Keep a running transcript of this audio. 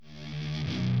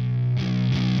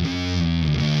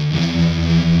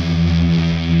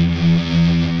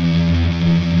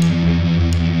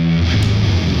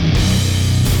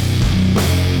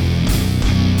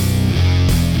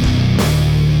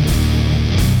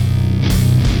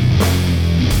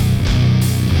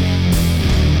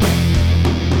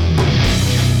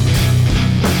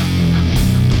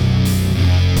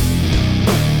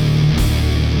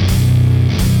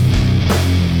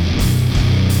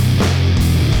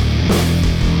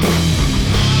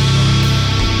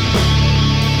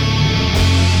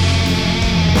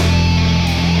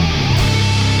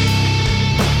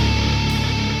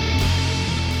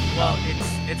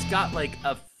like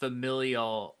a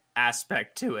familial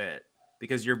aspect to it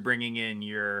because you're bringing in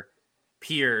your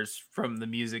peers from the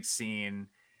music scene,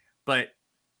 but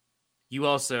you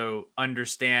also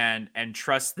understand and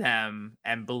trust them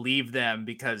and believe them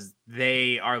because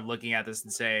they are looking at this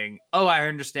and saying, "Oh, I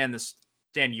understand this,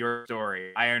 understand your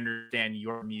story. I understand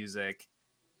your music."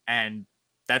 And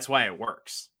that's why it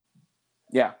works.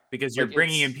 Yeah. Because you're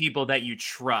bringing in people that you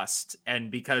trust,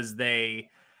 and because they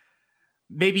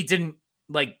maybe didn't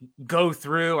like go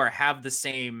through or have the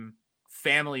same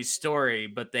family story,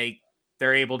 but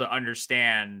they're able to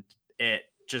understand it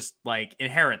just like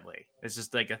inherently. It's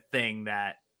just like a thing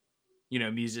that, you know,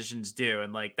 musicians do.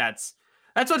 And like that's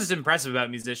what's impressive about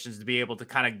musicians, to be able to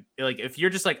kind of like, if you're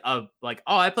just like oh,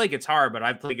 I play guitar, but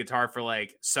I play guitar for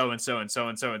like so and so and so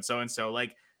and so and so and so,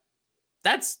 like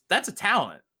that's a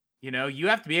talent. You know, you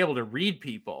have to be able to read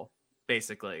people,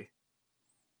 basically.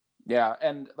 Yeah,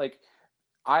 and like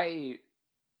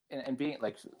and being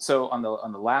like, so on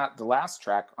the last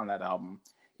track on that album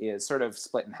is sort of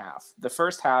split in half. The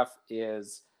first half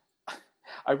is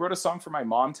I wrote a song for my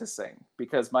mom to sing,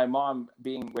 because my mom,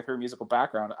 being with her musical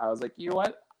background, I was like, you know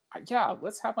what? Yeah,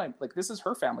 let's have like, this is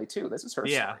her family too. This is her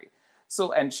story.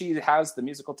 So, and she has the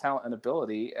musical talent and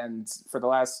ability. And for the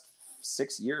last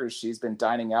 6 years, she's been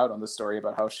dining out on the story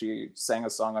about how she sang a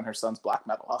song on her son's black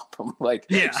metal album. Like,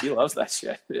 she loves that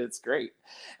shit. It's great.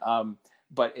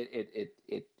 But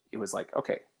it was like,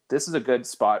 okay, this is a good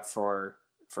spot for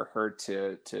her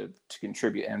to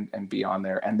contribute and be on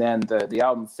there. And then the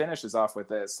album finishes off with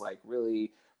this like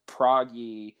really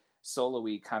proggy,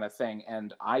 solo-y kind of thing.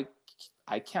 And I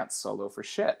can't solo for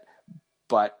shit,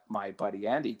 but my buddy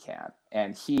Andy can.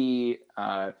 And he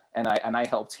and I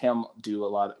helped him do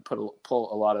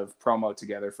pull a lot of promo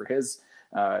together for his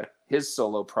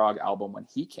solo prog album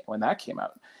when that came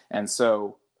out. And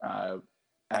so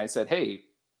I said, hey,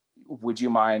 would you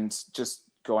mind just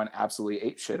going absolutely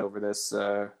apeshit over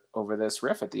this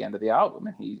riff at the end of the album?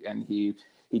 And he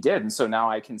did. And so now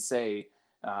I can say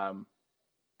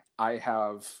I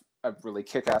have a really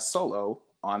kick-ass solo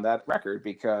on that record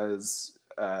because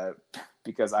I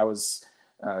was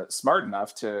smart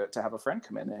enough to have a friend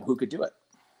come in and who could do it.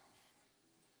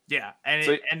 Yeah, and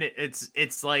so,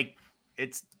 it's like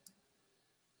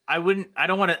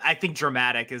I think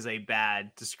dramatic is a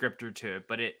bad descriptor to it,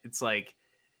 but it's like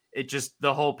it just,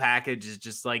 the whole package is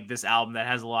just like this album that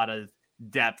has a lot of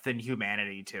depth and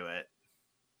humanity to it.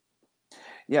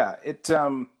 Yeah,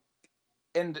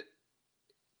 and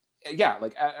yeah,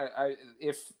 like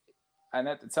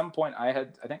at some point I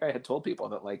think I had told people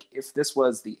that like, if this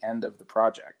was the end of the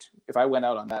project, if I went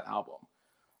out on that album,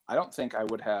 I don't think I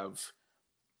would have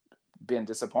been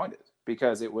disappointed,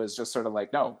 because it was just sort of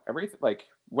like, no, everything, like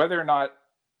whether or not,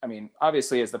 I mean,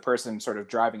 obviously as the person sort of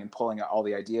driving and pulling out all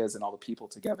the ideas and all the people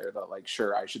together, that like,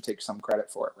 sure, I should take some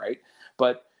credit for it, right?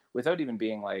 But without even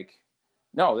being like,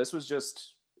 no, this was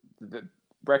just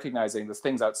recognizing the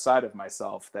things outside of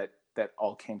myself that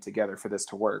all came together for this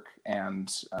to work.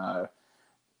 And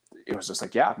it was just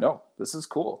like, yeah, no, this is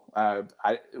cool.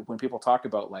 When people talk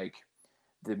about like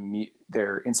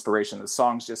their inspiration, the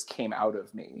songs just came out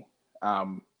of me.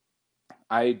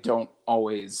 I don't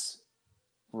always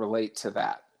relate to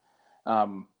that.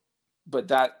 But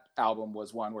that album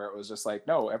was one where it was just like,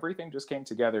 no, everything just came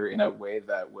together in a way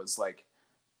that was like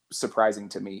surprising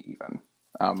to me even.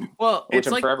 Which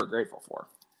I'm forever grateful for.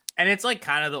 And it's like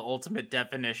kind of the ultimate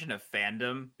definition of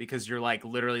fandom, because you're like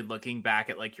literally looking back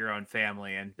at like your own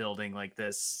family and building like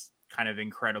this kind of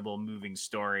incredible moving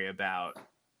story about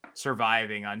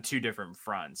surviving on two different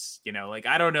fronts. You know, like,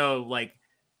 I don't know, like,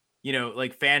 you know,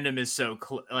 like fandom is so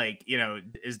like, you know,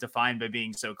 is defined by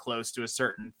being so close to a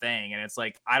certain thing. And it's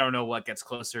like, I don't know what gets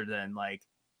closer than like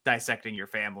dissecting your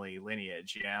family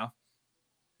lineage, you know?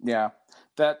 Yeah.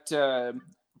 That,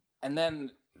 and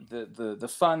then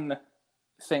the fun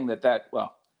thing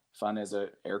well, fun is a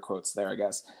air quotes there, I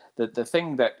guess. The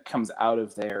thing that comes out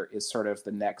of there is sort of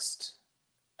the next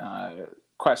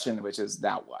question, which is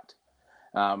now what?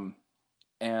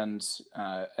 And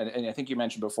I think you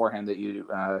mentioned beforehand that you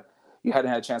hadn't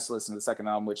had a chance to listen to the second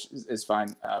album, which is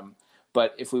fine.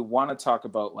 But if we want to talk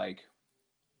about like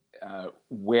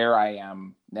where I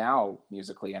am now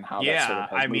musically and how that sort of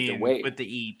has moved away with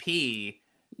the EP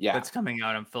that's coming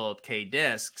out on Philip K.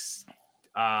 Discs,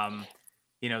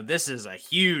 you know, this is a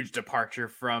huge departure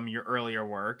from your earlier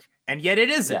work, and yet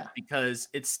it isn't, because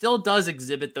it still does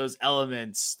exhibit those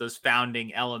elements, those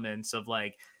founding elements of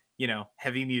like, you know,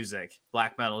 heavy music,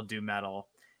 black metal, doom metal.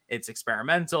 It's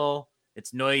experimental,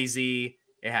 it's noisy,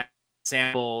 it has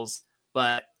samples,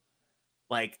 but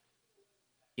like,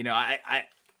 you know,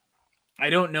 I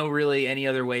don't know really any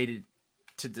other way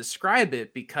to describe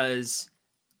it because,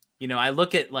 you know, I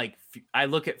look at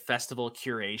festival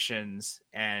curations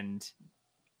and,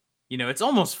 you know, it's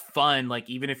almost fun, like,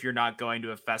 even if you're not going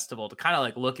to a festival, to kind of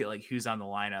like look at like who's on the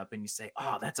lineup and you say,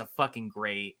 oh, that's a fucking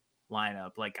great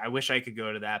lineup. Like, I wish I could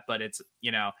go to that, but it's,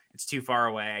 you know, it's too far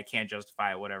away. I can't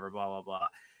justify it, whatever, blah, blah, blah.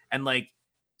 And like,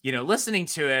 you know, listening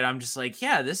to it, I'm just like,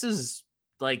 yeah, this is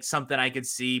like something I could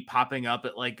see popping up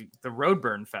at like the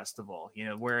Roadburn Festival, you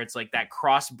know, where it's like that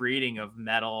crossbreeding of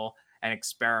metal and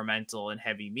experimental and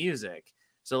heavy music.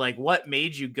 So like, what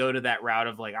made you go to that route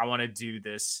of like, I want to do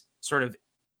this sort of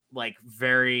like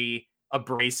very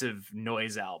abrasive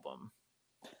noise album?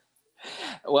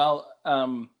 Well,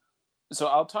 so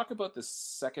I'll talk about the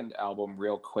second album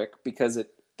real quick because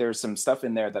there's some stuff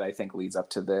in there that I think leads up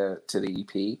to the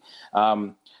EP.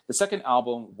 The second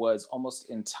album was almost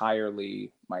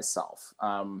entirely myself.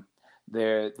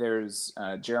 There's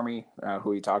Jeremy, who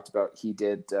we talked about. He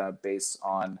did bass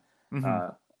on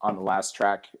the last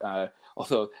track.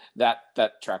 Although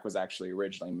that track was actually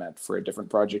originally meant for a different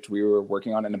project we were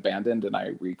working on and abandoned, and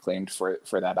I reclaimed for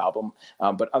that album.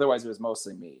 But otherwise, it was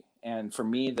mostly me. And for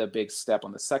me, the big step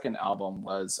on the second album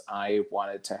was I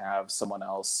wanted to have someone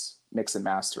else mix and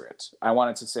master it. I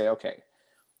wanted to say, okay,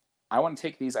 I want to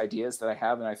take these ideas that I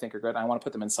have and I think are good, and I want to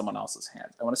put them in someone else's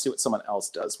hands. I want to see what someone else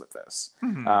does with this.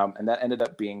 And that ended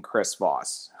up being Chris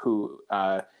Voss, who,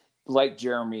 like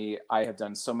Jeremy, I have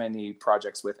done so many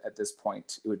projects with at this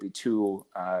point, it would be too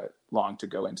long to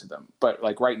go into them. But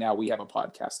like right now, we have a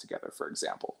podcast together, for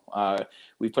example.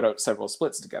 We put out several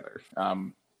splits together.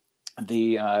 And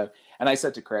I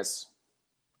said to Chris,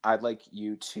 I'd like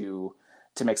you to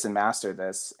mix and master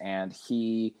this. And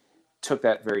he took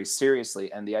that very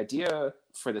seriously. And the idea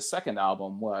for the second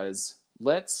album was,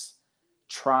 let's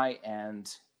try and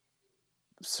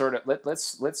sort of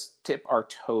let's tip our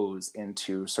toes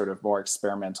into sort of more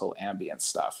experimental ambient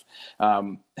stuff.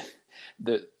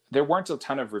 There weren't a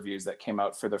ton of reviews that came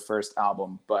out for the first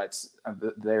album, but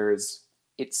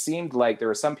it seemed like there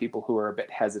were some people who were a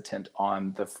bit hesitant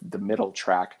on the middle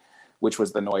track, which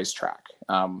was the noise track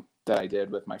that I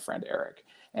did with my friend Eric.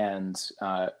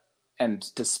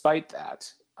 And despite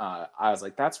that, I was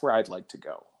like, that's where I'd like to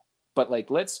go. But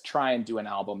like, let's try and do an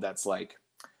album that's like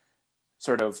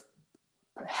sort of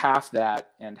half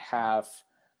that and half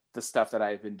the stuff that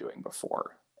I've been doing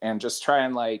before, and just try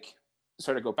and like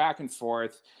sort of go back and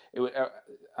forth.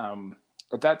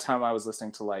 At that time I was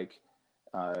listening to like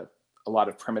a lot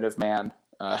of Primitive Man,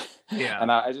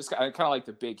 and I kind of like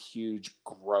the big, huge,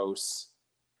 gross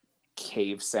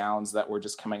cave sounds that were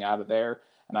just coming out of there.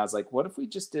 And I was like, what if we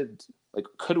just did, like,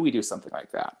 could we do something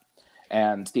like that?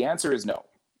 And the answer is no,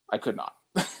 I could not.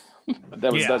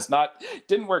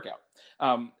 Didn't work out.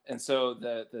 And so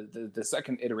the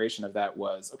second iteration of that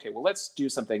was, okay, well, let's do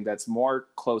something that's more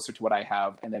closer to what I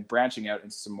have, and then branching out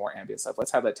into some more ambient stuff.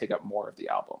 Let's have that take up more of the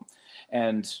album.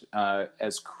 And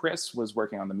as Chris was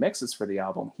working on the mixes for the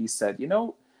album, he said, you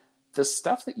know, the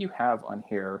stuff that you have on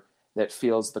here that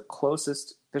feels the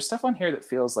closest, there's stuff on here that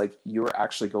feels like you're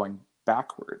actually going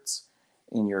backwards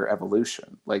in your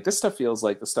evolution. Like, this stuff feels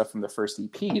like the stuff from the first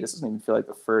EP. This doesn't even feel like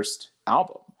the first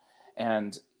album.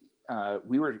 And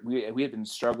we had been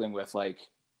struggling with like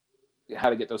how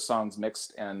to get those songs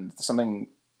mixed, and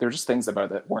there were just things about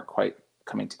it that weren't quite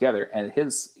coming together. And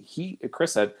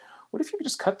Chris said, what if you could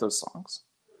just cut those songs,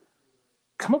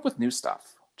 come up with new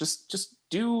stuff, just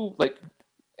do like,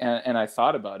 and I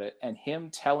thought about it, and him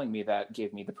telling me that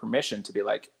gave me the permission to be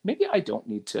like, maybe I don't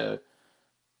need to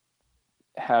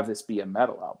have this be a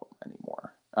metal album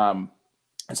anymore.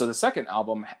 And so the second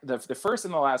album, the first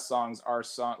and the last songs are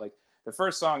like, the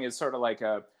first song is sort of like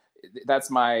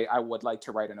I would like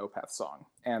to write an Opeth song,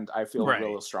 and I feel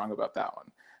real strong about that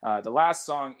one. The last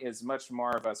song is much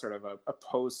more of a sort of a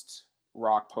post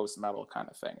rock, post metal kind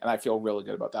of thing, and I feel really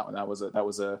good about that one. That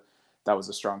was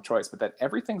a strong choice. But that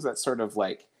everything that sort of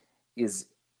like is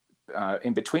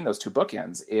in between those two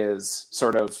bookends is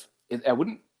sort of,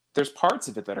 there's parts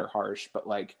of it that are harsh, but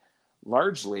like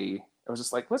largely it was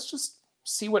just like, let's just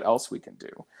see what else we can do.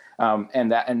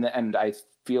 And I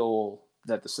feel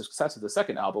that the success of the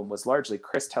second album was largely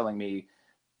Chris telling me,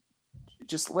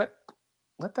 just let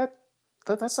that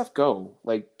stuff go.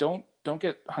 Like, don't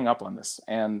get hung up on this.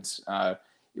 And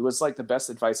it was like the best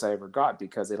advice I ever got,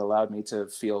 because it allowed me to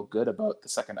feel good about the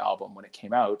second album when it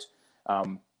came out.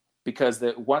 Because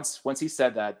once he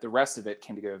said that, the rest of it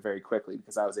came together very quickly,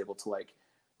 because I was able to like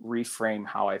reframe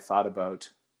how I thought about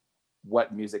what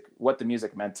the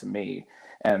music meant to me.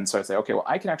 And so I say, okay, well,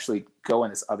 I can actually go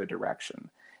in this other direction.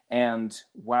 And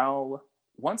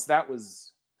once that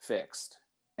was fixed,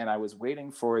 and I was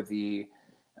waiting for the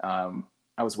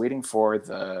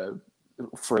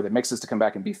for the mixes to come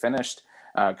back and be finished.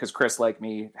 Because Chris, like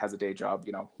me, has a day job.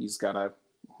 You know, he's got a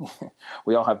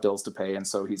we all have bills to pay, and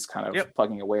so he's kind of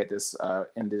plugging away at this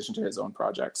in addition to his own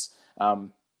projects.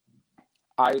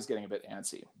 I was getting a bit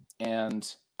antsy,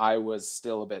 and I was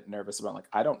still a bit nervous about, like,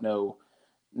 I don't know,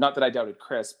 not that I doubted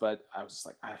Chris, but I was just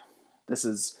like, this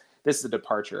is a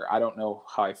departure. I don't know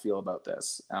how I feel about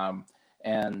this.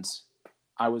 And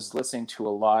I was listening to a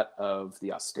lot of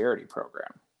the Austerity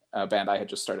Program, a band I had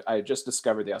just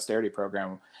discovered the Austerity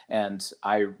Program, and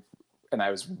I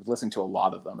was listening to a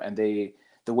lot of them, and the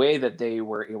way that they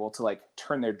were able to, like,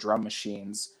 turn their drum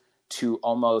machines to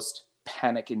almost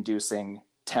panic-inducing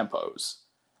tempos.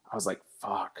 I was like,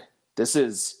 fuck, this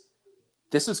is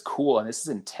cool, and this is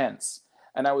intense.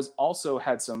 And I was also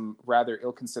had some rather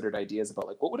ill-considered ideas about,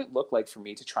 like, what would it look like for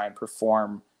me to try and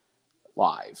perform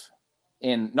live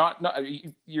in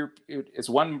it's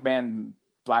one man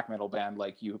black metal band,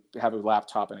 like, you have a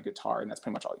laptop and a guitar, and that's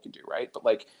pretty much all you can do, right? But,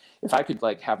 like, if I could,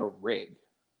 like, have a rig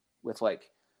with, like,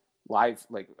 live,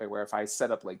 like, where if I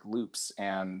set up, like, loops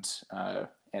and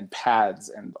pads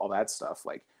and all that stuff,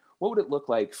 like, what would it look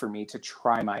like for me to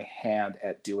try my hand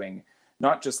at doing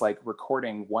not just, like,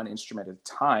 recording one instrument at a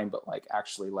time, but, like,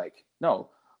 actually, like, no,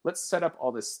 let's set up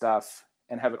all this stuff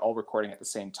and have it all recording at the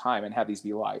same time and have these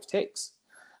be live takes.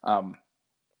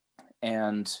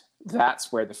 And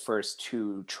that's where the first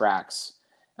two tracks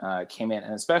came in.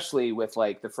 And especially with,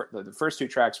 like, the first two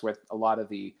tracks with a lot of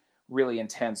the really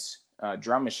intense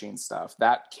drum machine stuff,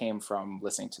 that came from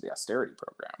listening to the Austerity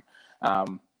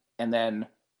Program. And then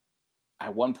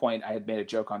at one point I had made a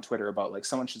joke on Twitter about, like,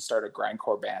 someone should start a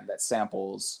grindcore band that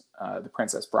samples The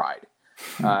Princess Bride.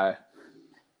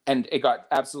 And it got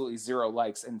absolutely 0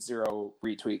 likes and 0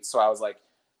 retweets. So I was like,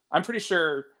 I'm pretty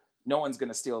sure no one's going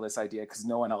to steal this idea because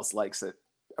no one else likes it,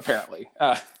 apparently.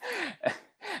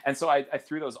 And so I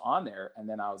threw those on there, and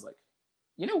then I was like,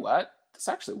 you know what? This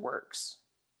actually works.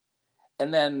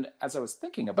 And then as I was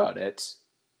thinking about it,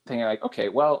 thinking, like, okay,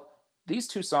 well, these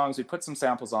two songs, we put some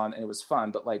samples on and it was fun,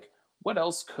 but, like, what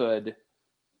else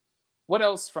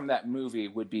from that movie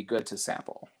would be good to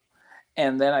sample?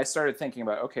 And then I started thinking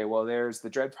about, okay, well, there's the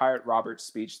Dread Pirate Roberts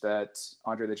speech that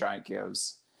Andre the Giant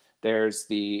gives. There's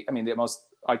the most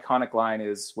iconic line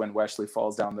is when Wesley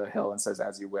falls down the hill and says,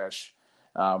 "As you wish."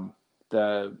 So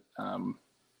I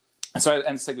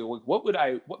was thinking,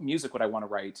 what music would I want to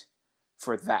write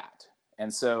for that?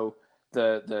 And so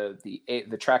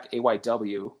the track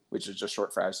AYW, which is just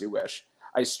short for "As You Wish,"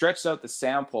 I stretched out the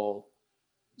sample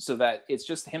so that it's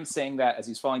just him saying that as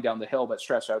he's falling down the hill, but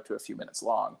stretched out to a few minutes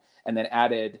long, and then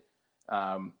added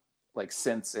like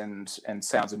synths and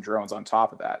sounds and drones on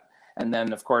top of that. And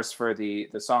then, of course, for the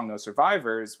song "No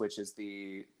Survivors," which is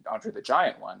the Andre the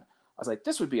Giant one, I was like,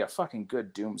 this would be a fucking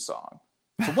good Doom song.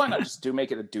 So why not just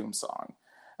make it a Doom song?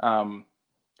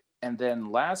 And then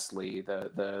lastly,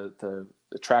 the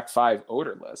track 5,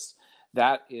 "Odorless,"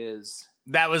 that was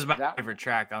my favorite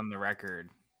track on the record.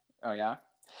 Oh yeah.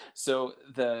 So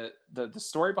the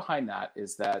story behind that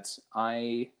is that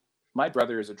my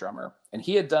brother is a drummer, and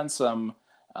he had done some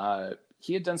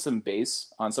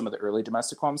bass on some of the early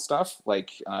Domestic Home stuff.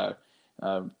 Like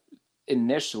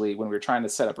initially, when we were trying to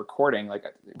set up recording, like,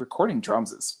 recording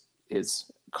drums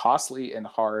is costly and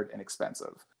hard and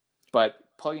expensive, but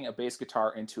plugging a bass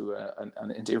guitar into an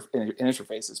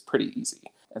interface is pretty easy.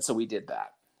 And so we did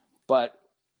that. But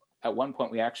at one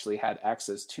point, we actually had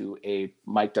access to a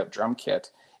mic'd up drum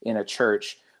kit in a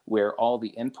church where all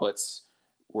the inputs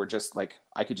were just like,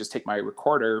 I could just take my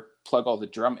recorder, plug all the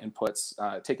drum inputs,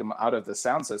 take them out of the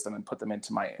sound system and put them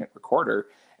into my recorder.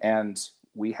 And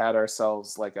we had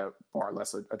ourselves like more or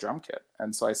less a drum kit.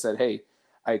 And so I said, hey,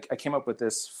 I came up with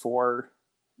this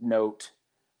 4-note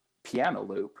piano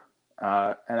loop.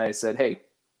 And I said, hey,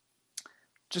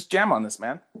 just jam on this,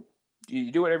 man.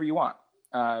 You do whatever you want.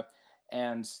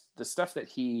 And the stuff that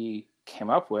he came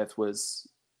up with was,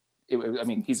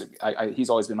 he's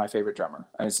always been my favorite drummer.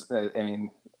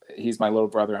 He's my little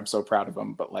brother. I'm so proud of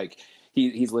him, but like,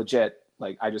 he's legit.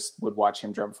 Like, I just would watch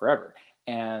him drum forever.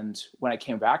 And when I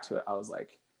came back to it, I was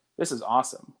like, this is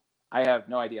awesome. I have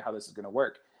no idea how this is going to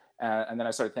work. And then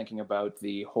I started thinking about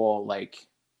the whole, like,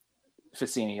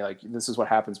 Ficini, like, this is what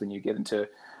happens when you get into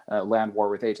Land War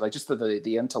with Age, like, just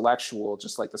the intellectual,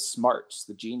 just like the smarts,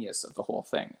 the genius of the whole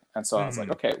thing. And so I was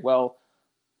like, okay, well,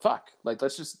 fuck, like,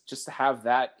 let's just have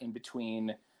that in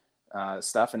between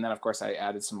stuff. And then, of course, I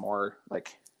added some more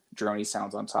like droney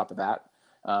sounds on top of that.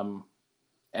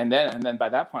 And then by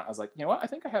that point, I was like, you know what? I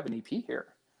think I have an EP here.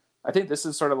 I think this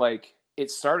is sort of like,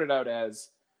 it started out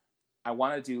as, I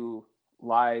want to do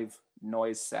live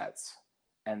noise sets,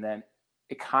 and then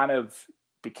it kind of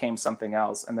became something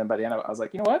else. And then by the end of it, I was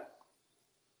like, you know what?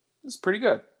 It's pretty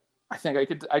good. I think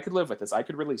I could live with this. I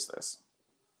could release this.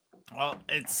 Well,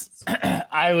 it's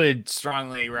I would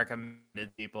strongly recommend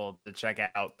people to check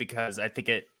out because I think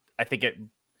it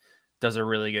does a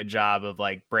really good job of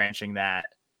like branching that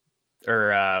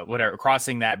or whatever,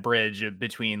 crossing that bridge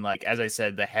between, like, as I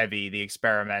said, the heavy, the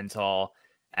experimental,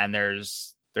 and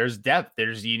there's depth,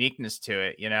 there's uniqueness to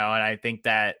it, you know. And I think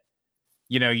that,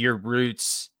 you know, your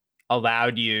roots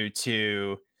allowed you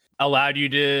to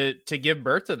give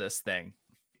birth to this thing.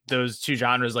 Those two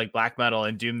genres, like black metal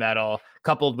and doom metal,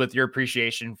 coupled with your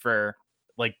appreciation for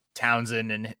like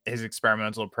Townsend and his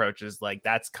experimental approaches, like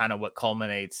that's kind of what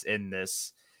culminates in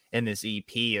this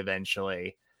EP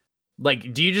eventually.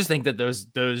 Like, do you just think that those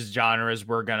genres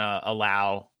were gonna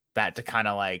allow that to kind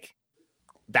of like,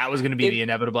 that was gonna be the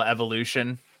inevitable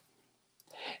evolution?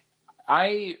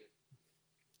 I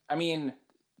mean,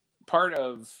 part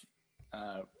of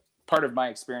my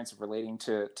experience of relating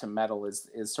to metal is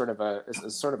sort of a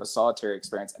solitary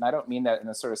experience, and I don't mean that in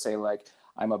a sort of say like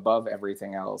I'm above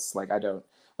everything else. Like, I don't,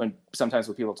 when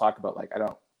people talk about like I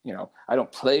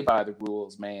don't play by the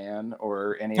rules, man,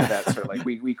 or any of that sort of like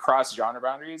we cross genre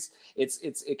boundaries.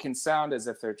 It can sound as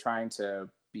if they're trying to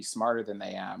be smarter than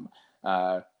they am,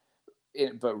 but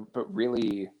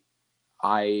really,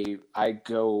 I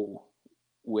go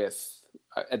with,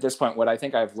 at this point, what I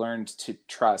think I've learned to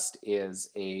trust is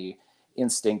a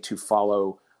instinct to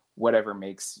follow whatever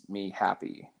makes me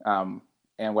happy, and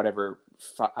whatever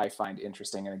I find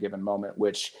interesting in a given moment.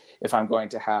 Which, if I'm going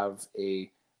to have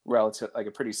a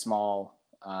pretty small,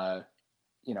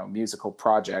 musical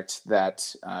project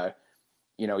that,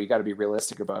 you got to be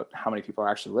realistic about how many people are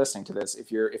actually listening to this.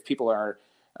 If people are,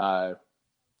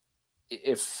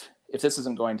 if this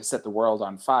isn't going to set the world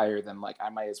on fire, then like I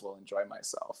might as well enjoy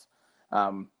myself.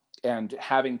 And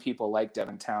having people like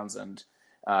Devin Townsend,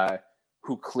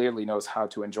 who clearly knows how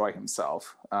to enjoy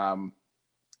himself,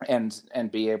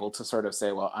 and be able to sort of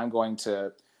say, well, I'm going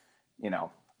to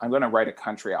write a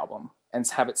country album and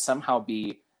have it somehow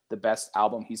be the best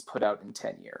album he's put out in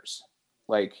 10 years.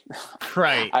 Like,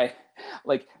 right.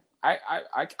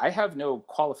 I have no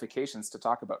qualifications to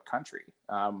talk about country.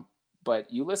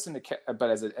 But you listen to, but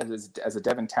as a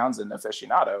Devin Townsend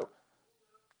aficionado,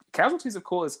 Casualties of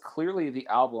Cool is clearly the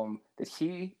album that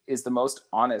he is the most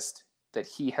honest that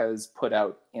he has put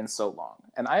out in so long.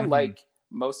 And I like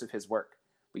most of his work,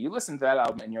 but you listen to that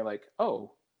album and you're like,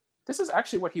 oh, this is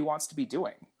actually what he wants to be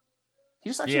doing. He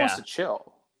just actually wants to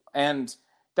chill. And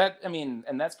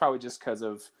that's probably just because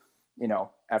of,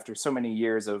 after so many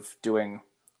years of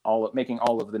making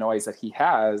all of the noise that he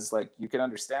has, like, you can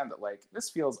understand that, like, this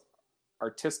feels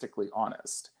artistically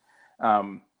honest.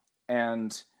 And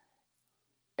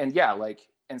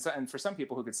for some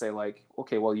people who could say like,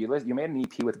 okay, well, you made an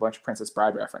EP with a bunch of Princess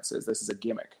Bride references. This is a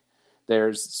gimmick.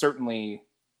 There's certainly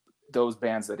those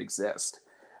bands that exist.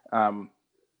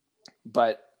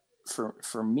 But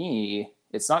for me,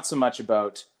 it's not so much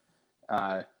about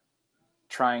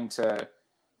trying to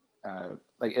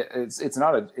it's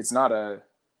not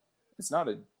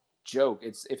a joke.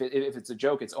 If it's a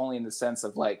joke, it's only in the sense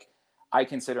of like, I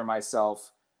consider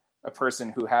myself a person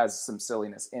who has some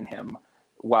silliness in him,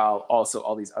 while also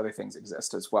all these other things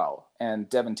exist as well. And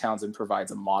Devin Townsend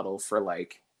provides a model for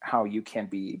like how you can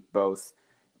be both.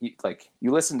 Like,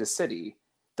 you listen to City,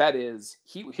 that is,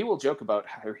 he will joke about,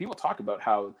 or he will talk about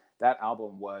how that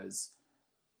album was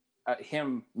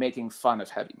him making fun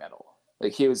of heavy metal.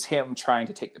 Like, it was him trying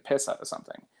to take the piss out of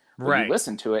something. But right. You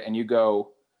listen to it and you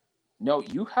go, no,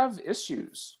 you have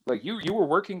issues. Like, you were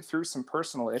working through some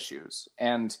personal issues,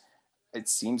 and it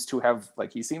seems to have,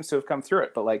 like, he seems to have come through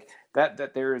it. But like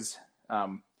that there's,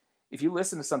 if you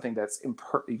listen to something that's you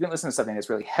can listen to something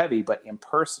that's really heavy but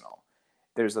impersonal.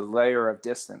 There's a layer of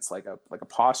distance, like a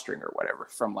posturing or whatever,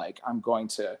 from like, I'm going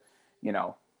to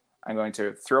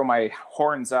throw my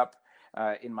horns up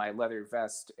in my leather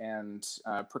vest and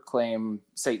proclaim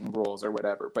Satan rules or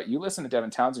whatever. But you listen to Devin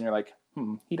Townsend, you're like,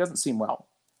 he doesn't seem well.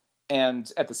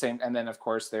 And and then of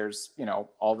course there's,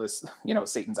 all this,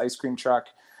 Satan's ice cream truck,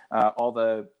 all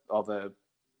the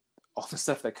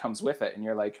stuff that comes with it. And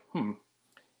you're like,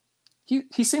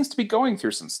 he seems to be going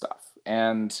through some stuff.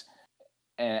 And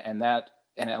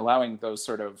allowing those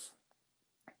sort of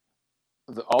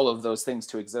all of those things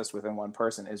to exist within one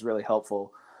person is really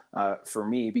helpful for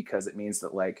me, because it means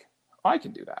that, like, I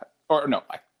can do that. Or no,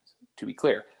 to be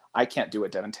clear, I can't do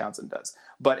what Devin Townsend does,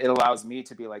 but it allows me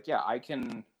to be like, yeah, I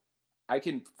can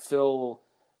fill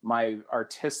my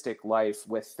artistic life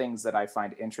with things that I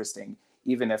find interesting,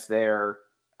 even if they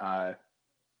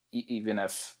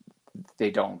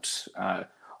don't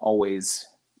always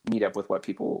meet up with what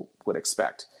people would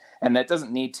expect. And that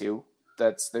doesn't need to.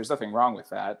 There's nothing wrong with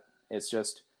that. It's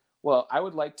just, well, I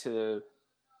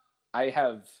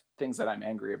have things that I'm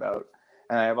angry about,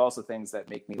 and I have also things that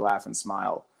make me laugh and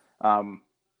smile. One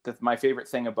of my favorite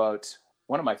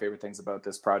things about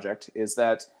this project is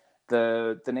that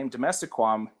the name Domestic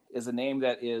Qualm is a name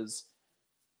that is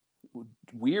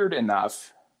weird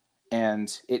enough,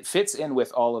 and it fits in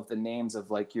with all of the names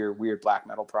of like your weird black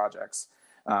metal projects.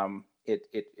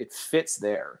 It fits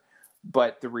there,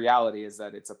 but the reality is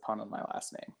that it's a pun on my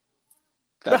last name.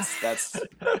 That's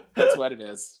what it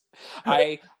is.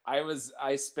 I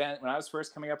spent, when I was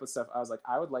first coming up with stuff, I was like,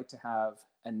 I would like to have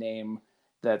a name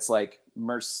that's like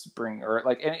Merspring, or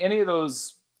like any of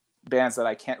those bands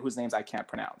whose names I can't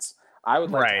pronounce. I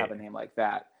would like to have a name like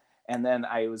that. And then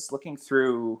I was looking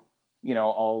through,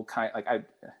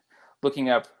 looking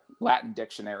up Latin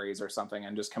dictionaries or something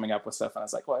and just coming up with stuff. And I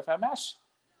was like, well, if I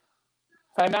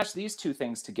match these two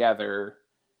things together,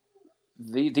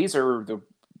 these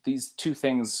two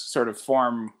things sort of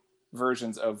form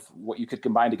versions of what you could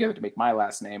combine together to make my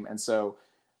last name. And so,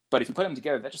 but if you put them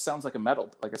together, that just sounds like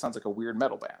it sounds like a weird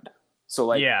metal band. So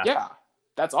like, yeah,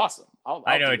 that's awesome.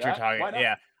 I know what you're talking about.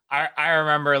 Yeah. I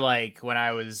remember like when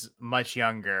I was much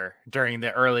younger, during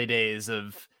the earlier days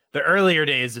of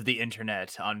the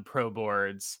internet on pro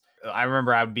boards, I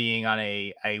remember I being on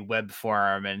a web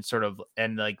forum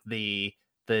and like the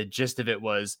gist of it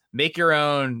was make your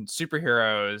own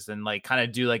superheroes and like kind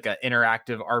of do like an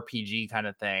interactive RPG kind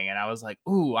of thing. And I was like,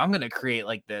 ooh, I'm going to create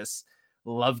like this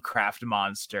Lovecraft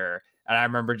monster. And I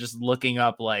remember just looking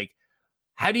up like,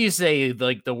 how do you say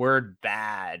like the word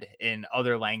bad in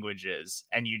other languages?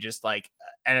 And you just like,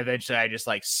 and eventually I just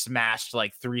like smashed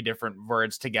like 3 different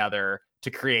words together to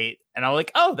create. And I'm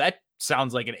like, oh, that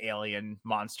sounds like an alien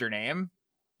monster name.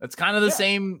 That's kind of the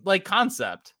same like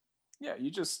concept. Yeah.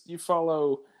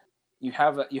 You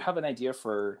have an idea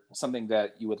for something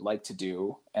that you would like to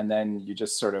do. And then you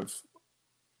just sort of,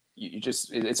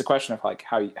 it's a question of like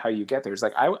how you get there. It's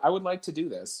like, I would like to do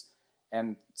this.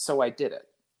 And so I did it.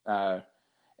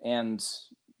 And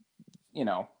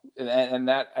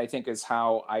that I think is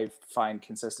how I find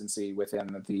consistency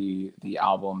within the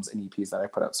albums and EPs that I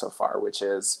put out so far, which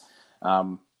is,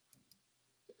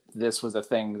 this was a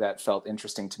thing that felt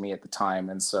interesting to me at the time.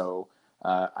 And so,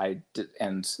 I did,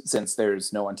 and since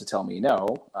there's no one to tell me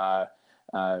no,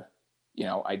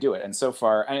 I do it. And so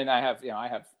far, I mean, I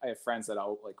have friends that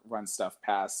I'll like run stuff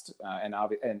past, and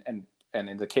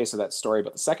in the case of that story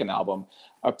about the second album,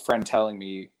 a friend telling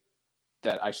me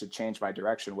that I should change my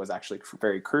direction was actually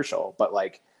very crucial. But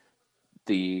like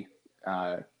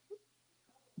but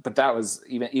that was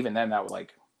even then, that was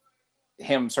like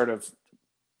him sort of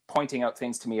pointing out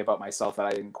things to me about myself that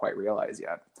I didn't quite realize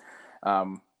yet.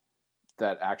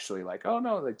 That actually like, oh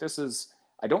no, like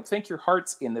I don't think your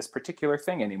heart's in this particular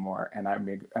thing anymore. And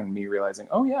me realizing,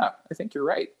 oh yeah, I think you're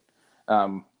right.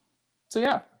 So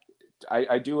yeah,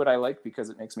 I do what I like because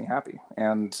it makes me happy.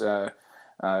 And the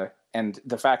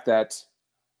fact that,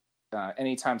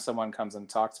 anytime someone comes and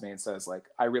talks to me and says like,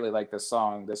 I really like this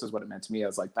song, this is what it meant to me, I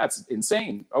was like, that's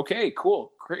insane. Okay,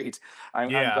 cool. Great. I'm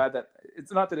glad that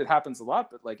it's not that it happens a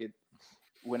lot, but like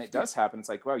when it does happen, it's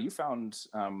like, wow, you found,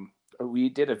 we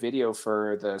did a video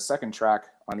for the second track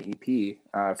on the EP,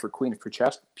 for Queen of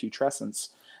Putrescence.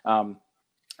 And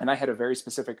I had a very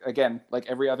specific, again, like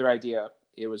every other idea,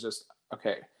 it was just,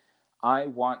 okay, I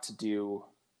want to do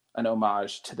an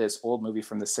homage to this old movie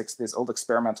from this old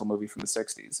experimental movie from the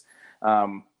 60s.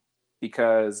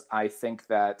 Because I think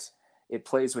that it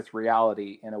plays with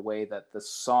reality in a way that the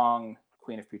song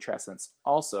Queen of Putrescence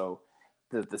also,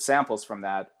 the samples from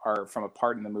that are from a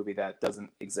part in the movie that doesn't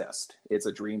exist. It's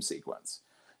a dream sequence.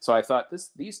 So I thought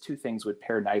these two things would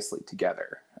pair nicely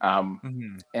together.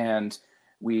 And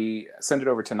we sent it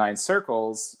over to Nine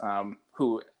Circles,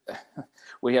 who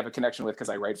we have a connection with because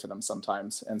I write for them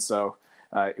sometimes. And so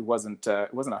it wasn't a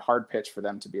hard pitch for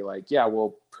them to be like, yeah,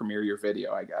 we'll premiere your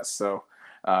video, I guess. So,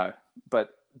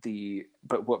 but the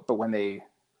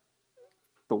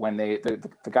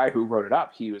guy who wrote it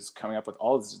up, he was coming up with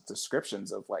all these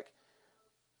descriptions of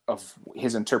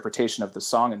his interpretation of the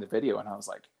song in the video. And I was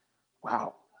like,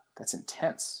 wow, that's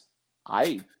intense.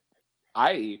 My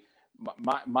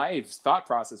thought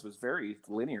process was very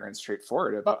linear and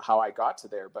straightforward about how I got to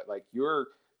there, but like you're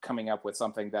coming up with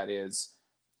something that is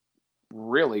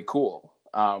really cool.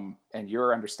 And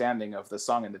your understanding of the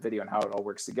song and the video and how it all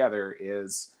works together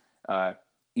is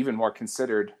even more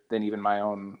considered than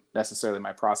even necessarily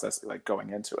my process, like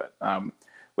going into it.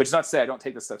 Which is not to say I don't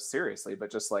take this stuff seriously,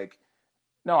 but just like,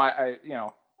 no,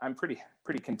 I'm pretty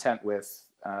content with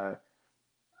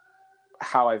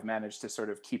how I've managed to sort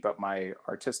of keep up my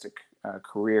artistic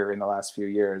career in the last few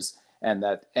years, and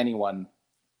that anyone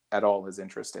at all is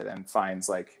interested and finds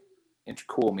like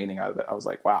cool meaning out of it, I was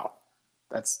like, wow,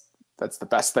 that's the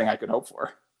best thing I could hope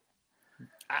for.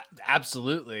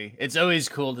 Absolutely. It's always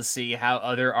cool to see how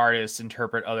other artists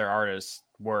interpret other artists'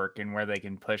 work and where they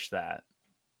can push that.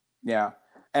 Yeah.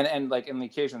 And like in the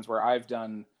occasions where I've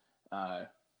done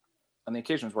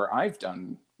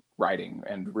writing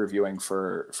and reviewing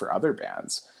for other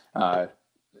bands,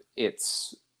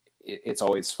 it's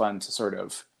always fun to sort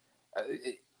of,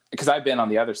 because I've been on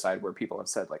the other side where people have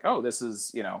said like, oh, this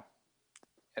is, you know,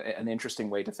 an interesting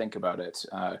way to think about it.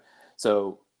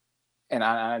 So, and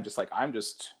I'm just like, I'm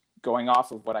just going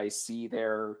off of what I see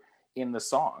there in the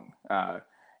song.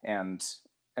 And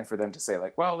for them to say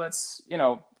like, well, that's, you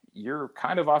know, you're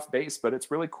kind of off base, but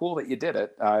it's really cool that you did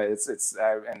it. It's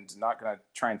and not going to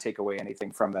try and take away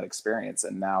anything from that experience.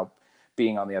 And now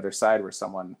being on the other side where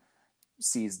someone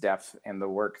sees depth in the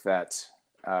work that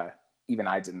even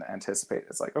I didn't anticipate,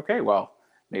 it's like, okay, well,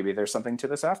 maybe there's something to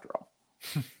this after all.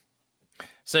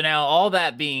 So now, all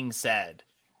that being said,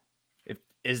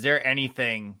 is there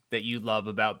anything that you love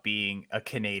about being a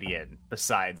Canadian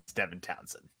besides Devin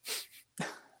Townsend?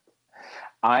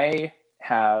 I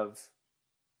have...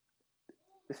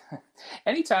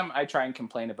 Anytime I try and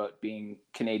complain about being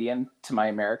Canadian to my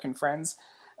American friends,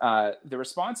 the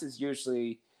response is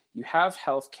usually, you have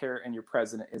healthcare and your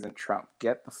president isn't Trump.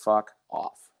 Get the fuck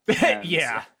off. And,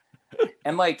 yeah.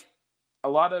 And like a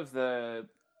lot of the,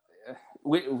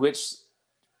 which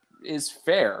is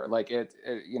fair. Like it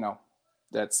you know,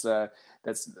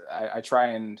 I try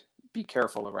and be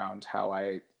careful around how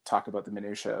I talk about the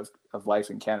minutia of life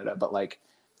in Canada. But like,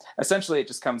 essentially it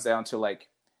just comes down to like,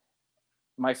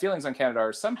 my feelings on Canada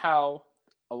are somehow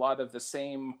a lot of the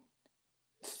same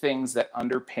things that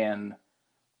underpin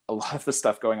a lot of the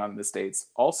stuff going on in the States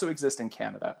also exist in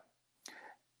Canada.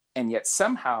 And yet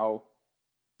somehow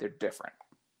they're different.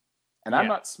 And I'm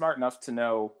not smart enough to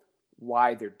know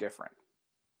why they're different.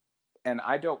 And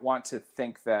I don't want to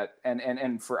think that,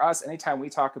 and for us, anytime we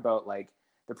talk about like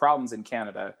the problems in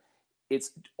Canada,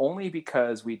 it's only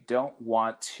because we don't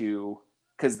want to,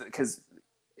 because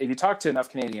if you talk to enough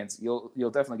Canadians, you'll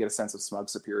definitely get a sense of smug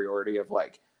superiority of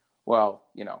like, well,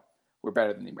 you know, we're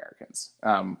better than the Americans.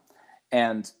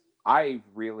 And I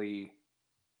really,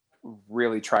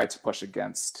 really tried to push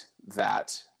against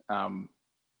that.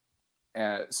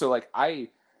 So like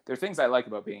there are things I like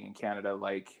about being in Canada,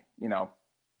 like, you know,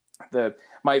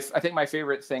 I think my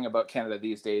favorite thing about Canada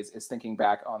these days is thinking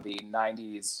back on the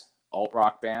 90s alt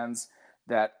rock bands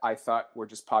that I thought were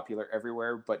just popular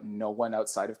everywhere, but no one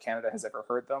outside of Canada has ever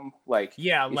heard them. Like,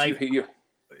 yeah, like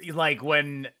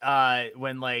when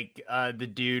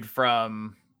the dude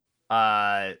from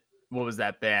what was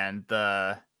that band?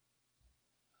 The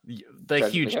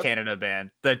huge Canada band,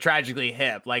 the Tragically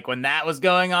Hip. Like when that was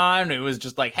going on, it was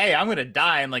just like, hey, I'm gonna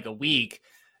die in like a week.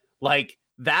 Like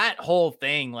that whole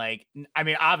thing, like, I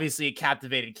mean, obviously it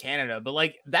captivated Canada, but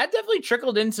like that definitely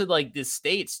trickled into like the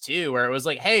States too, where it was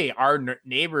like, hey, our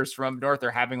neighbors from north are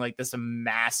having like this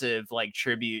massive like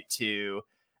tribute to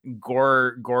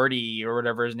Gordy or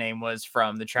whatever his name was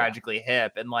from the Tragically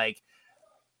Hip. And like,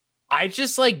 I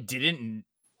just like didn't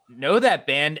know that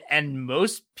band. And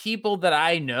most people that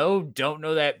I know don't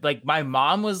know that. Like my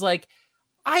mom was like,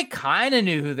 I kind of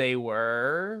knew who they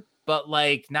were, but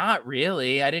like not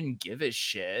really. I didn't give a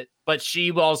shit. But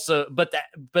she also, but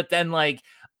then like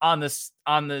on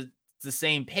the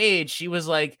same page, she was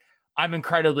like, I'm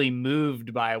incredibly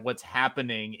moved by what's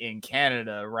happening in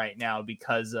Canada right now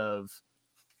because of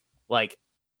like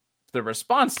the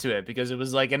response to it, because it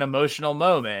was like an emotional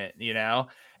moment, you know?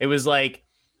 It was like,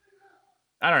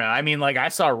 I don't know. I mean, like I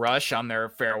saw Rush on their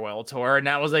farewell tour, and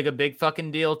that was like a big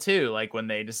fucking deal too. Like when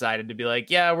they decided to be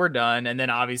like, yeah, we're done. And then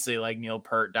obviously like Neil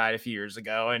Peart died a few years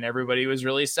ago and everybody was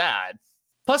really sad.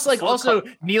 Plus like also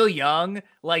Neil Young,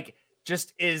 like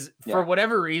just is for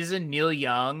whatever reason, Neil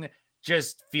Young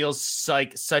just feels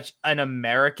like such an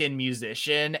American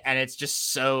musician. And it's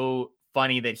just so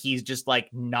funny that he's just like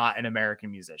not an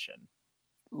American musician.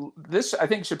 This, I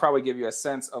think, should probably give you a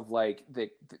sense of like the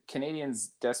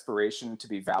Canadians' desperation to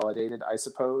be validated, I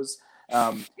suppose.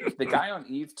 The guy on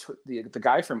Eve, the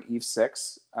guy from Eve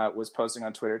 6 was posting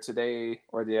on Twitter today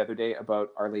or the other day about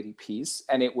Our Lady Peace.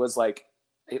 And it was like,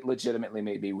 it legitimately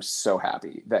made me so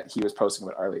happy that he was posting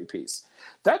about Our Lady Peace.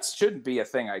 That shouldn't be a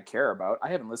thing I care about. I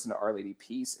haven't listened to Our Lady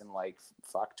Peace in like,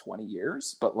 20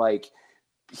 years. But like,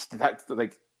 that,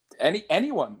 like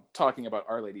anyone talking about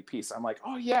Our Lady Peace, I'm like,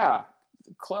 oh yeah,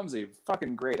 clumsy,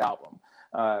 fucking great album.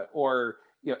 Or,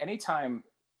 you know, anytime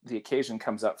the occasion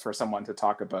comes up for someone to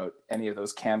talk about any of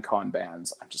those CanCon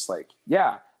bands, I'm just like,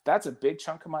 yeah, that's a big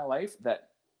chunk of my life that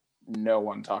no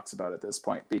one talks about at this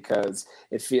point, because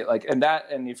it feel like, and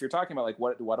if you're talking about like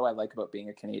what do I like about being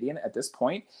a Canadian at this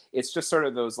point, it's just sort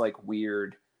of those like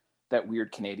weird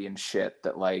Canadian shit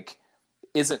that like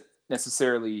isn't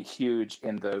necessarily huge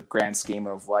in the grand scheme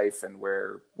of life and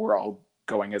where we're all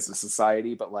going as a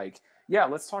society, but like, yeah,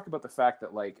 let's talk about the fact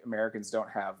that like Americans don't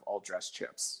have all dressed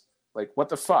chips. Like, what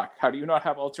the fuck? How do you not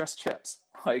have all dressed chips?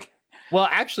 Like, well,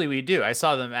 actually, we do. I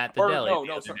saw them at the deli.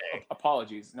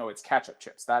 Apologies. No, it's ketchup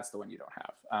chips. That's the one you don't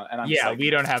have. And I'm yeah, we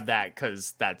don't have that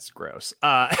because that's gross.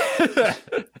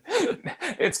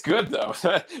 It's good though.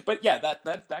 But yeah,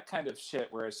 that kind of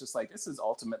shit where it's just like, this is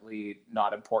ultimately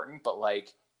not important, but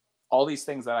like all these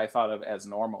things that I thought of as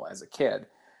normal as a kid,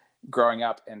 growing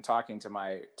up and talking to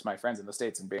my friends in the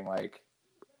States and being like,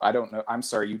 I don't know. I'm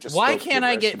sorry. You just, why can't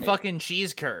I get fucking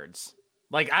cheese curds?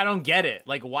 Like, I don't get it.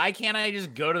 Like, why can't I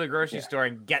just go to the grocery store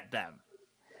and get them?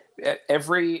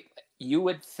 You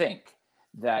would think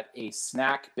that a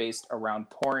snack based around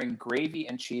pouring gravy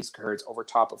and cheese curds over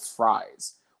top of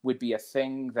fries would be a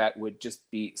thing that would just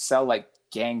sell like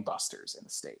gangbusters in the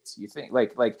States. You think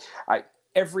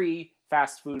every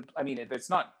fast food, I mean, it's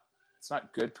not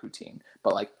good poutine,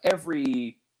 but like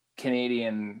every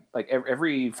Canadian, like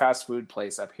every fast food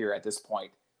place up here at this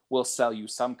point will sell you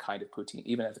some kind of poutine,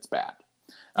 even if it's bad.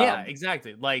 Yeah,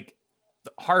 exactly. Like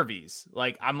Harvey's.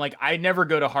 Like, I never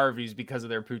go to Harvey's because of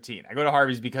their poutine. I go to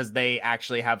Harvey's because they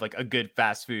actually have like a good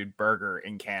fast food burger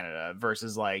in Canada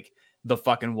versus like the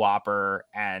fucking Whopper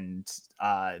and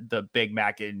the Big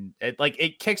Mac. And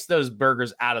it kicks those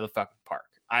burgers out of the fucking park.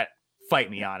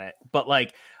 Fight me on it. But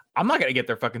like, I'm not going to get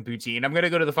their fucking poutine. I'm going to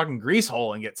go to the fucking grease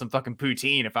hole and get some fucking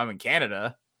poutine if I'm in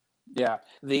Canada. Yeah.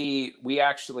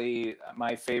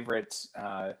 My favorite,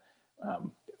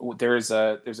 there's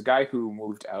a guy who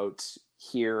moved out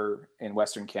here in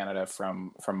Western Canada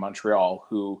from Montreal,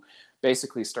 who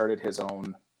basically started his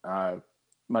own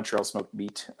Montreal smoked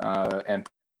meat and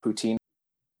poutine.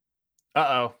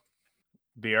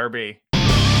 BRB.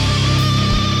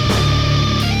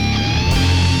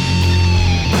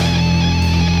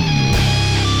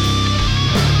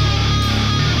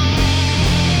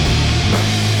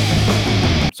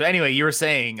 So anyway, you were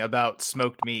saying about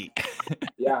smoked meat.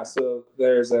 Yeah, so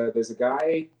there's a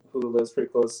guy who lives pretty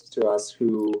close to us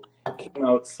who came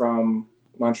out from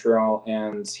Montreal,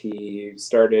 and he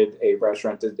started a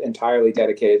restaurant entirely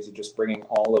dedicated to just bringing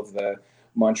all of the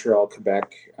Montreal,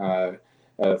 Quebec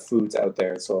foods out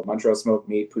there. So Montreal smoked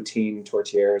meat, poutine,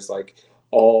 tourtières, like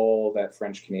all that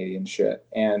French Canadian shit.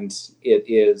 And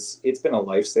it's been a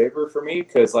lifesaver for me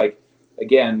because, like,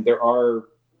 again, there are,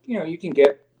 you can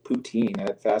get poutine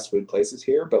at fast food places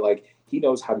here, but like he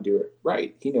knows how to do it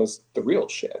right. He knows the real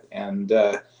shit, and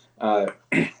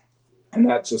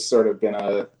that's just sort of been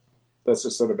a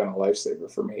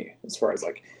lifesaver for me as far as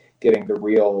like getting the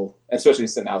real, especially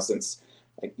since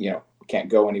like can't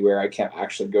go anywhere. I can't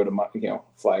actually go to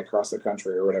fly across the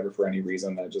country or whatever for any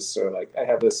reason. That just sort of like I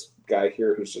have this guy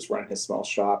here who's just running his small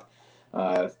shop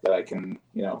that I can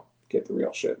get the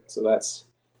real shit. So that's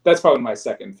probably my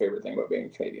second favorite thing about being a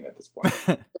Canadian at this point.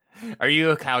 Are you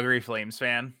a Calgary Flames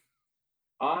fan?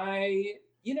 I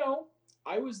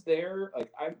was there.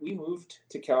 Like we moved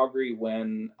to Calgary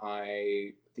when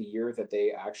the year that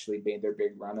they actually made their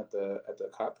big run at the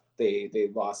Cup. They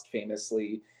lost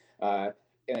famously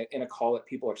in a call that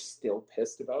people are still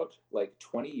pissed about. Like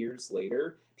 20 years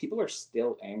later, people are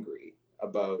still angry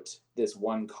about this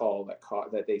one call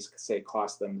that they say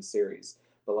cost them the series.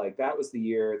 But like that was the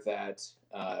year that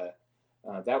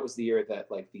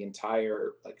like the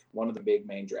entire, like one of the big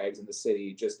main drags in the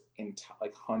city, just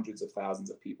like hundreds of thousands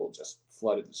of people just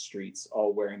flooded the streets,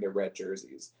 all wearing their red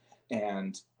jerseys.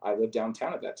 And I lived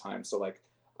downtown at that time, so like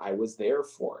I was there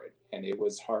for it, and it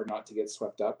was hard not to get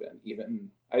swept up in. Even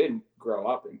I didn't grow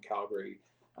up in Calgary,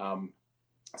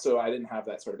 so I didn't have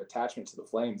that sort of attachment to the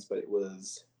Flames, but it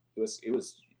was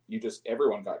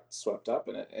everyone got swept up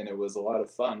in it, and it was a lot of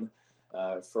fun.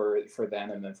 For then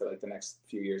and then for like the next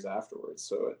few years afterwards.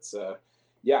 So it's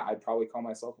I'd probably call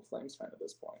myself a Flames fan at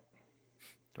this point.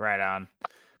 Right on.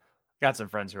 Got some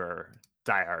friends who are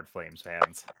diehard Flames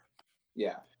fans.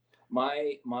 Yeah,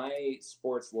 my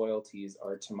sports loyalties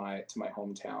are to my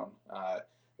hometown,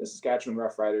 the Saskatchewan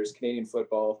Roughriders. Canadian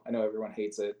football, I know everyone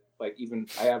hates it. Like even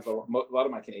I have a lot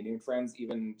of my Canadian friends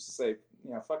even say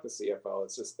fuck the CFL,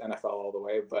 it's just NFL all the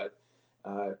way. But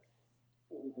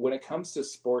when it comes to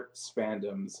sports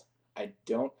fandoms, I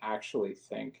don't actually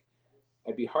think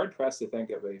I'd be hard pressed to think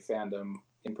of a fandom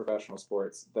in professional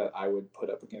sports that I would put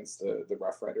up against the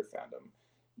Rough Rider fandom.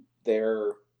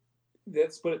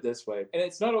 Let's put it this way, and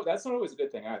that's not always a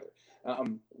good thing either.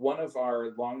 One of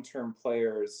our long-term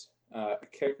players, a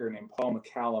kicker named Paul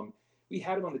McCallum, we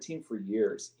had him on the team for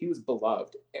years. He was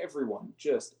beloved. Everyone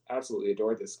just absolutely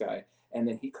adored this guy. And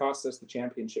then he cost us the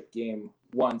championship game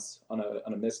once on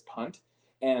a missed punt,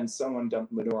 and someone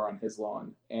dumped manure on his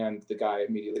lawn, and the guy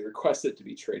immediately requested to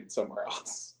be traded somewhere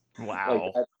else.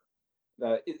 Wow.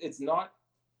 It's not,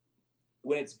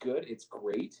 when it's good, it's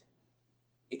great.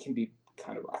 It can be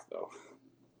kind of rough though.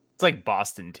 It's like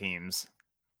Boston teams.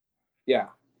 Yeah.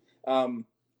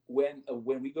 When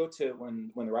we go to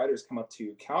when the Riders come up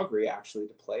to Calgary actually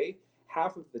to play,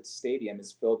 half of the stadium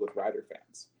is filled with Rider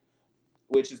fans,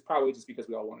 which is probably just because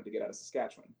we all wanted to get out of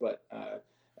Saskatchewan. But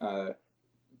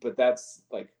that's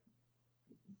like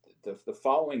the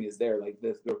following is there. Like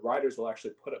the Riders will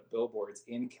actually put up billboards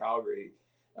in Calgary,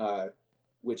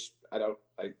 which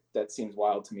that seems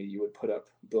wild to me. You would put up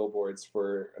billboards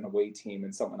for an away team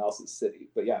in someone else's city,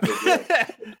 but yeah,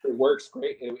 it works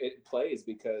great. It plays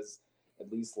because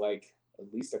at least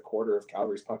a quarter of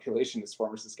Calgary's population is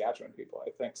former Saskatchewan people, I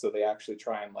think. So they actually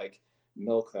try and like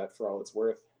milk that for all it's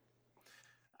worth.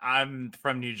 I'm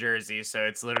from New Jersey, so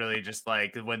it's literally just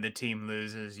like when the team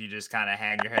loses, you just kind of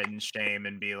hang your head in shame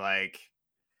and be like,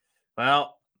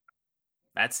 well,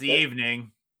 that's the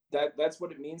evening. That's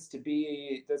what it means to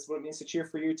be. That's what it means to cheer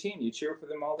for your team. You cheer for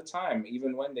them all the time,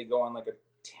 even when they go on like a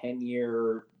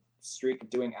 10-year streak of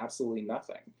doing absolutely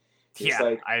nothing. It's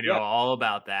I know all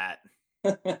about that.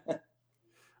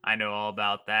 I know all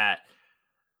about that.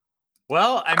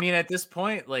 Well, I mean, at this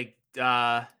point, like,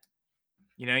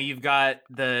 you've got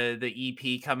the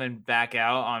EP coming back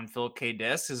out on Philip K.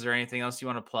 Disc. Is there anything else you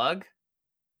want to plug?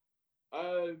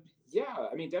 Yeah,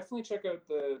 I mean, definitely check out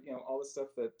all the stuff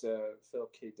that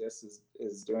Philip K. Disc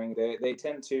is doing. They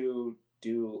tend to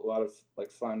do a lot of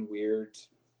like fun, weird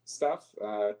stuff,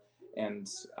 and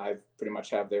I pretty much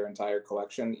have their entire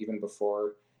collection even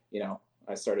before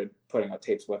I started putting out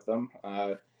tapes with them.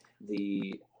 I'd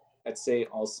say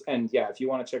also, and yeah, if you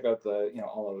want to check out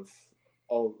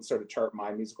all sort of chart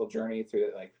my musical journey through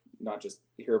it, like not just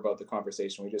hear about the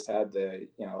conversation we just had,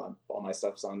 all my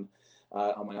stuff's on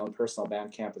my own personal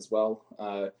Bandcamp as well.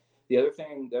 The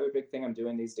other big thing I'm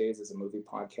doing these days is a movie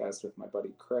podcast with my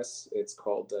buddy Chris. It's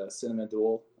called Cinema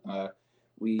Duel.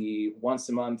 We once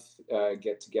a month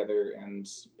get together and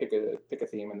pick a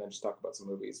theme and then just talk about some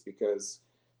movies, because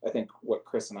I think what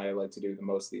Chris and I like to do the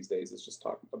most these days is just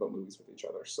talk about movies with each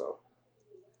other. So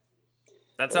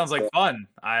that sounds like fun.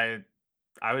 I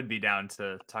would be down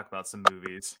to talk about some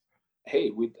movies.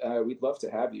 Hey, we'd love to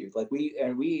have you. Like we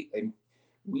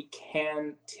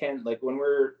can tend, like when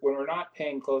we're not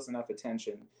paying close enough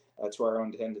attention to our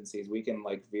own tendencies, we can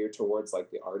like veer towards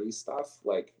like the arty stuff.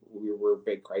 Like we're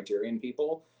big Criterion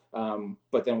people,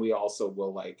 but then we also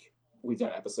will we've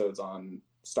done episodes on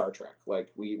Star Trek. Like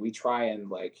we try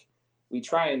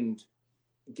and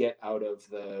get out of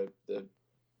the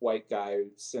white guy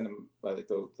cinema, like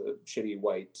the shitty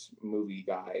white movie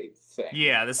guy thing.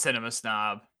 Yeah, the cinema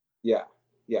snob. Yeah,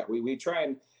 we try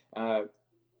and.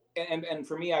 And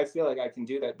for me, I feel like I can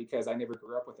do that because I never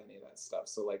grew up with any of that stuff.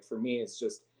 So like for me, it's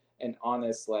just an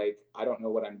honest, like, I don't know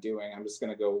what I'm doing. I'm just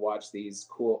going to go watch these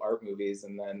cool art movies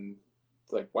and then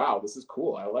like, wow, this is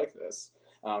cool. I like this.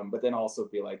 But then also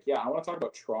be like, yeah, I want to talk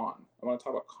about Tron. I want to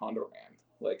talk about Condorman.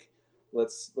 Like,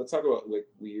 let's talk about like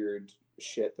weird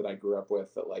shit that I grew up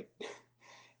with that like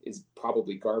is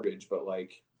probably garbage, but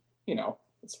like,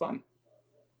 it's fun.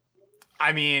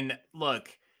 I mean, look,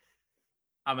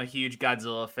 I'm a huge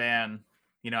Godzilla fan.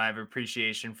 I have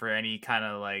appreciation for any kind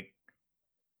of like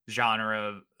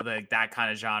genre, like that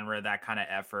kind of genre, that kind of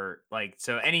effort. Like,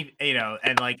 so any,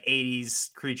 and like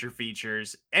 80s creature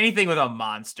features, anything with a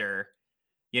monster,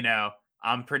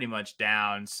 I'm pretty much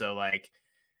down. So like,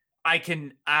 I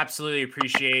can absolutely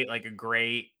appreciate like a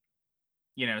great,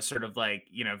 sort of like,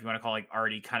 if you want to call it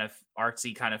like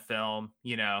artsy kind of film,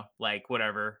 like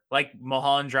whatever, like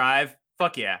Mulholland Drive.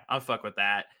 Fuck yeah, I'll fuck with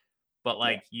that. But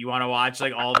like, you want to watch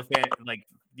like all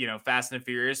the Fast and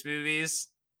Furious movies?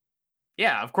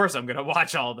 Yeah, of course I'm gonna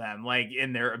watch all of them, like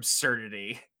in their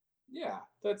absurdity. Yeah,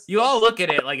 all look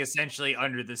at it like essentially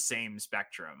under the same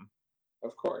spectrum.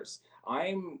 Of course,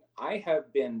 I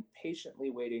have been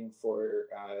patiently waiting for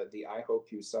the I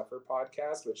Hope You Suffer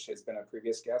podcast, which has been a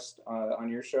previous guest on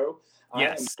your show.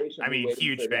 Yes, I mean,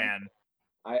 huge fan.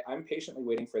 I'm patiently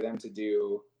waiting for them to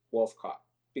do Wolf Cop,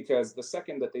 because the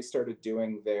second that they started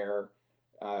doing their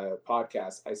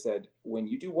podcast, I said, when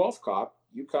you do Wolf Cop,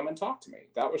 you come and talk to me.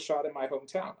 That was shot in my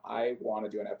hometown. I want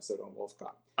to do an episode on Wolf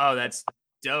Cop. Oh, that's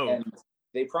dope. And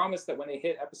they promised that when they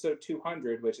hit episode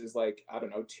 200, which is like, I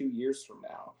don't know, 2 years from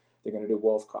now, they're going to do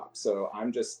Wolf Cop. So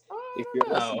I'm just, if you're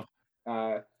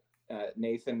listening,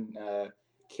 Nathan,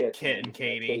 Kit and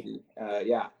Katie.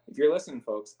 Yeah, if you're listening,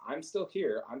 folks, I'm still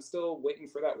here. I'm still waiting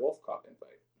for that Wolf Cop invite.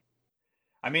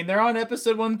 I mean, they're on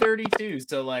episode 132,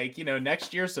 so like,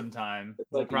 next year sometime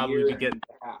It's probably be getting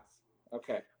half.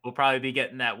 Okay. We'll probably be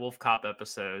getting that Wolf Cop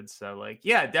episode. So like,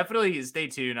 yeah, definitely stay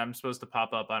tuned. I'm supposed to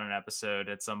pop up on an episode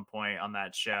at some point on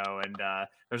that show. And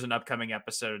there's an upcoming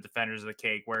episode of Defenders of the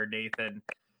Cake where Nathan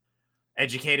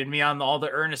educated me on all the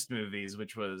Ernest movies,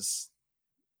 which was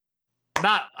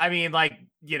I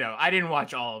didn't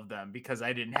watch all of them because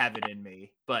I didn't have it in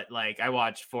me, but like I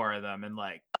watched 4 of them and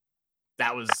like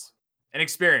that was an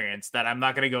experience that I'm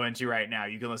not going to go into right now.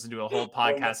 You can listen to a whole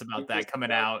podcast about that coming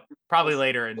out probably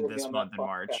later in this month in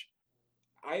March.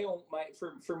 I don't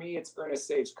for me, it's Ernest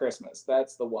Saves Christmas.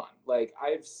 That's the one. Like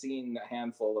I've seen a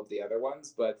handful of the other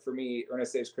ones, but for me,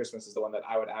 Ernest Saves Christmas is the one that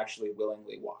I would actually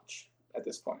willingly watch at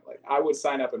this point. Like I would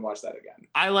sign up and watch that again.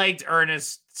 I liked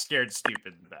Ernest Scared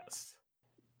Stupid the best.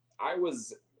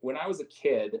 When I was a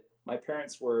kid, my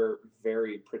parents were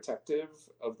very protective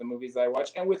of the movies that I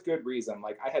watched, and with good reason.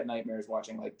 Like I had nightmares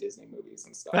watching like Disney movies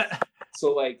and stuff.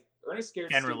 So like Ernest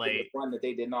Scared Stupid was one that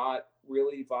they did not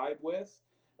really vibe with.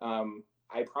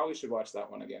 I probably should watch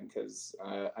that one again because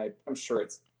I'm sure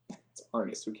it's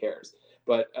Ernest. Who cares?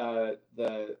 But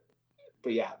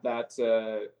yeah,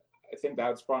 that I think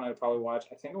that's one I'd probably watch.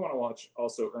 I think I want to watch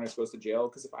also Ernest Goes to Jail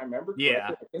because if I remember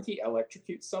correctly, I think he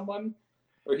electrocutes someone.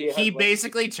 Or he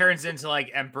basically turns into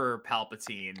like Emperor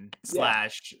Palpatine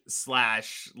slash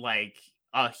like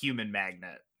a human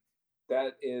magnet.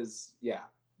 That is, yeah.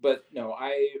 But no,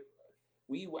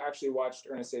 we actually watched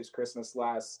Ernest Saves Christmas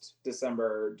last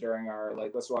December during our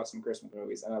let's watch some Christmas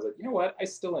movies, and I was like, you know what? I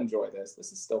still enjoy this.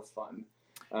 This is still fun.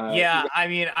 I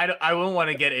mean, I won't want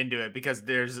to get into it because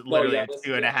there's literally a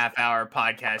 2.5 hour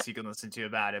podcast you can listen to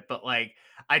about it. But like,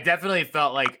 I definitely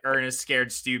felt like Ernest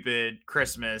Scared Stupid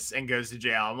Christmas and Goes to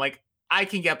Jail. I'm like, I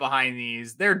can get behind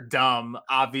these. They're dumb,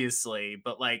 obviously,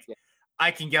 but like,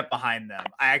 I can get behind them.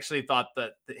 I actually thought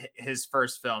that his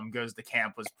first film, Goes to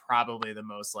Camp, was probably the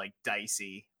most like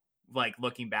dicey, like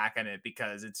looking back on it,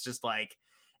 because it's just like,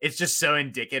 it's just so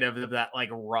indicative of that like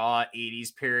raw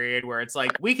 80s period where it's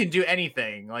like, we can do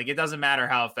anything. Like, it doesn't matter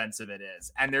how offensive it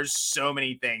is. And there's so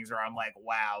many things where I'm like,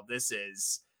 wow, this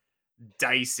is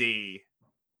dicey.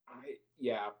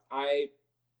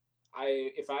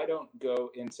 If I don't go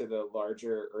into the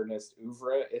larger Ernest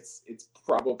oeuvre, it's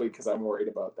probably because I'm worried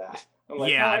about that. I'm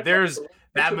like, there's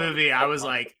that movie. I was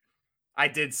like, I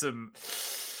did some,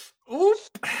 oop,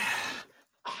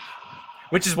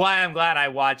 which is why I'm glad I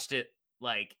watched it.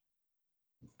 Like,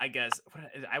 I guess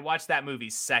I watched that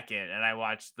movie second and I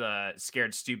watched the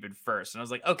Scared Stupid first. And I was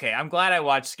like, okay, I'm glad I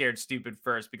watched Scared Stupid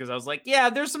first because I was like,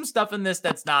 yeah, there's some stuff in this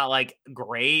that's not like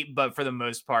great, but for the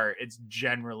most part, it's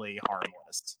generally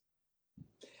harmless.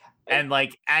 And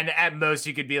like, and at most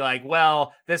you could be like,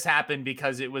 well, this happened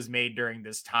because it was made during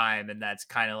this time. And that's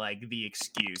kind of like the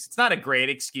excuse. It's not a great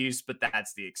excuse, but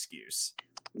that's the excuse.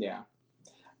 Yeah.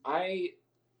 I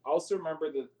also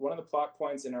remember that one of the plot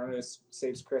points in Ernest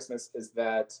Saves Christmas is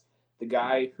that the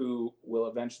guy who will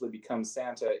eventually become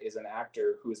Santa is an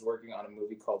actor who is working on a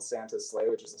movie called Santa's Slay,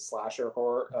 which is a slasher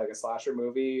horror, like a slasher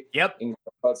movie. Yep.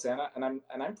 About Santa, and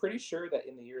I'm pretty sure that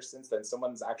in the years since then,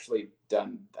 someone's actually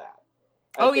done that.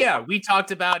 We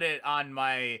talked about it on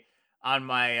my one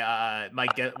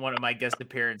of my guest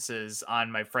appearances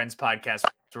on my friend's podcast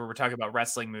where we're talking about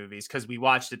wrestling movies because we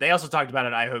watched it. They also talked about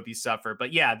it. I Hope You Suffer.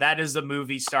 But yeah, that is a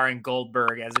movie starring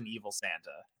Goldberg as an evil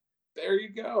Santa. There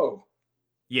you go.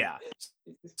 Yeah.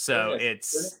 So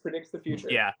Ernest predicts the future.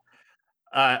 Yeah.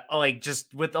 Like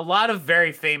just with a lot of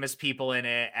very famous people in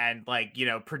it and like,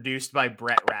 produced by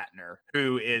Brett Ratner,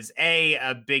 who is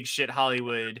a big shit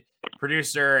Hollywood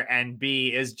producer and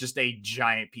B is just a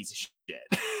giant piece of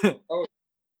shit. Oh,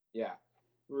 yeah.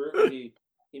 He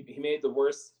made the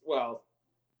worst. Well,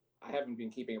 I haven't been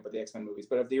keeping up with the X-Men movies,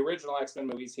 but of the original X-Men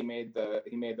movies, he made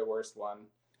the worst one.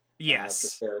 Yes.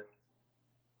 For sure.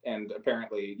 And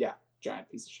apparently, giant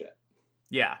piece of shit.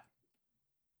 Yeah.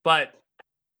 But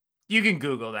you can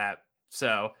Google that.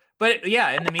 So, but yeah,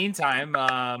 in the meantime,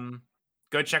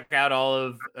 go check out all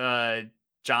of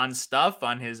John's stuff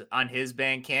on his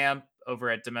Bandcamp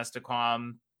over at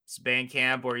Domestiquam's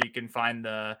Bandcamp, or you can find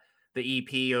the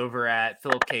EP over at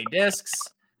Philip K Discs.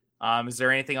 Is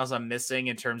there anything else I'm missing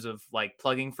in terms of like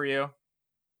plugging for you?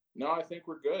 No, I think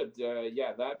we're good.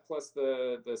 That plus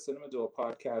the Cinema Duel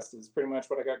podcast is pretty much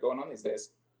what I got going on these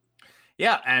days.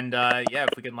 Yeah, and if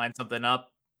we can line something up,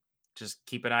 just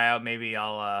keep an eye out. Maybe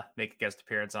I'll make a guest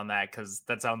appearance on that because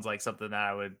that sounds like something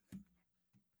that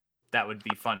would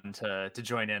be fun to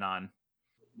join in on.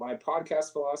 my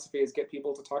podcast philosophy is get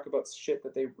people to talk about shit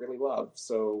that they really love.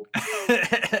 So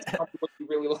what you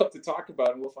really love to talk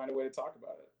about, and we'll find a way to talk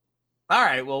about it. All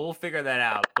right, well, we'll figure that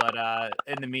out. But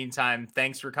in the meantime,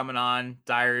 thanks for coming on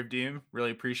Diary of Doom.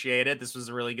 Really appreciate it. This was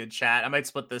a really good chat. I might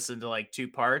split this into like 2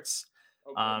 parts,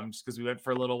 just because we went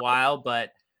for a little while.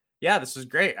 But yeah, this was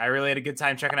great. I really had a good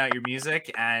time checking out your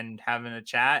music and having a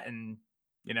chat, and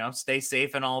stay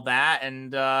safe and all that.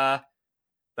 And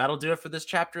that'll do it for this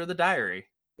chapter of the diary.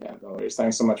 Yeah, no worries.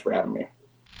 Thanks so much for having me.